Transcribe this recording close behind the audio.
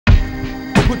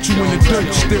Put you in the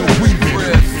dirt, still weaving.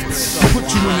 Put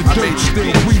you in the dirt,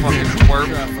 still weaving.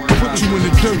 Put you in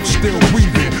the dirt, still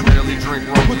weaving.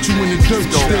 Put you in the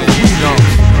dirt, still weaving.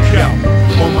 Yo,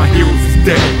 all my heroes is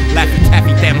dead. Laffy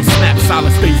Taffy, Thanos snap,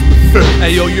 solid stays in the fit.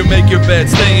 Hey yo, you make your bed,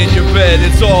 stay in your bed,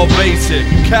 it's all basic.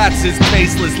 Cats is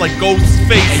tasteless like ghosts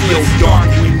faceless. Hey yo,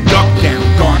 Darkwing, Duck Down,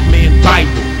 Darkman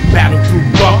Bible. Battle through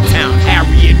Bucktown,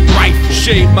 Harriet Rifle.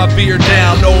 Shave my beard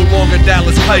down, no longer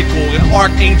Dallas Keuchel. And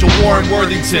Archangel Warren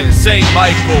Worthington, St.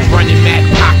 Michael. Running mad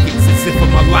pockets as if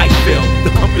my life fell. The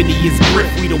company is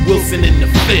GRIFT, we the Wilson in the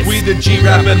fist. We the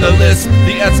G-Rap in the list,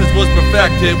 the essence was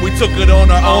perfected. We took it on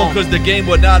our own cause the game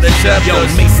would not accept Yo,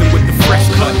 us. Mason with the fresh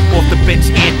cut, off the bench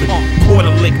anthem.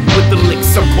 Quarter lick with the lick,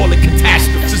 some call it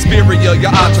catastrophe. Suspiria,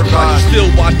 your entourage,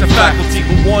 still watch the faculty.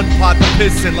 With one pot to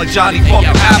piss in like Johnny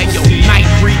fucking Appleseed. Night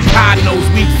breed Cardinals,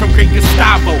 weed from Great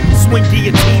Gustavo. Swing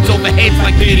guillotines over heads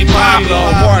like Diddy Pablo.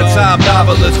 Part-time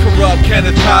novelist, corrupt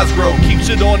Kenneth Cosgrove. Keeps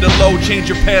it on the low, change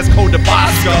your passcode to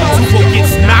Bosco. Tuvo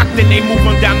gets knocked and they move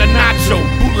him down to Nacho.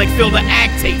 Bootleg fill the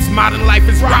actates, modern life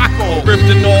is Rocco. Ripped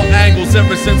in all angles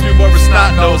ever since we were a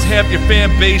snot nose. Half your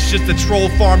fan base just a troll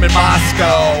farm in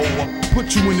Moscow.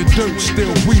 Put you in the dirt,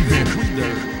 still weaving.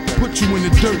 Put you in the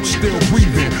dirt, still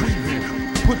weaving.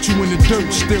 Put you in the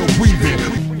dirt, still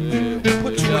weaving.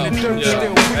 Put you in the dirt, still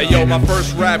weaving. Hey yo, my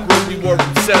first rap group, we were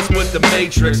obsessed with the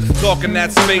Matrix. Talking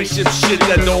that spaceship shit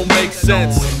that don't make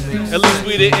sense. At least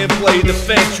we didn't play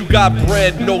defense. You got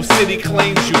bread, no city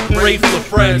claims you. Grateful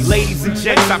friends. Ladies and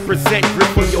gents, I present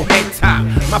GRIFT on your head top.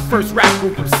 My first rap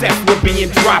group obsessed with being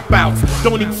dropouts.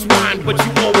 Don't eat swine, but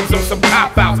you always on some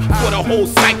cop-outs. For the whole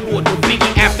cycle with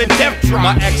Biggie after Death Drop.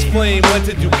 My ex-flame went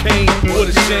to Duquesne, what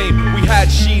a shame. We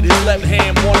had sheet, his left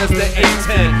hand won us the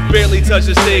 810. Barely touched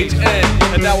the stage end.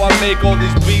 And now I make all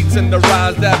these beats and the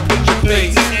rhymes that put your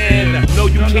face in. No,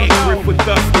 you can't grip with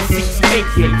us, the seats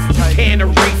taken. You can't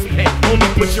erase it, only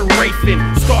put your wraith in.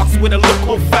 Starts with a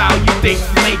local foul, you think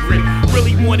flagrant.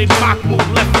 Really wanted Machmo,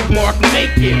 left the mark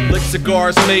naked. Lick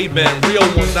cigars made men, real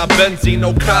ones, not benzene,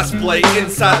 no cosplay.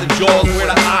 Inside the jaws where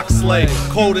the ox lay.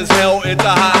 Cold as hell, it's a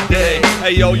hot day.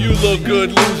 Hey yo, you look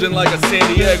good losing like a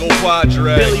San Diego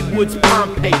Padre. Billy Woods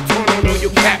Pompeii, turn on all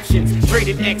your captions.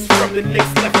 Traded X from the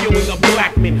Knicks, left you in a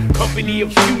Blackman. Company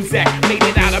of Cusack, made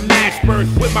it out of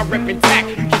Mashburn. With my rep intact,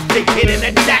 you just take it in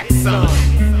a Jackson.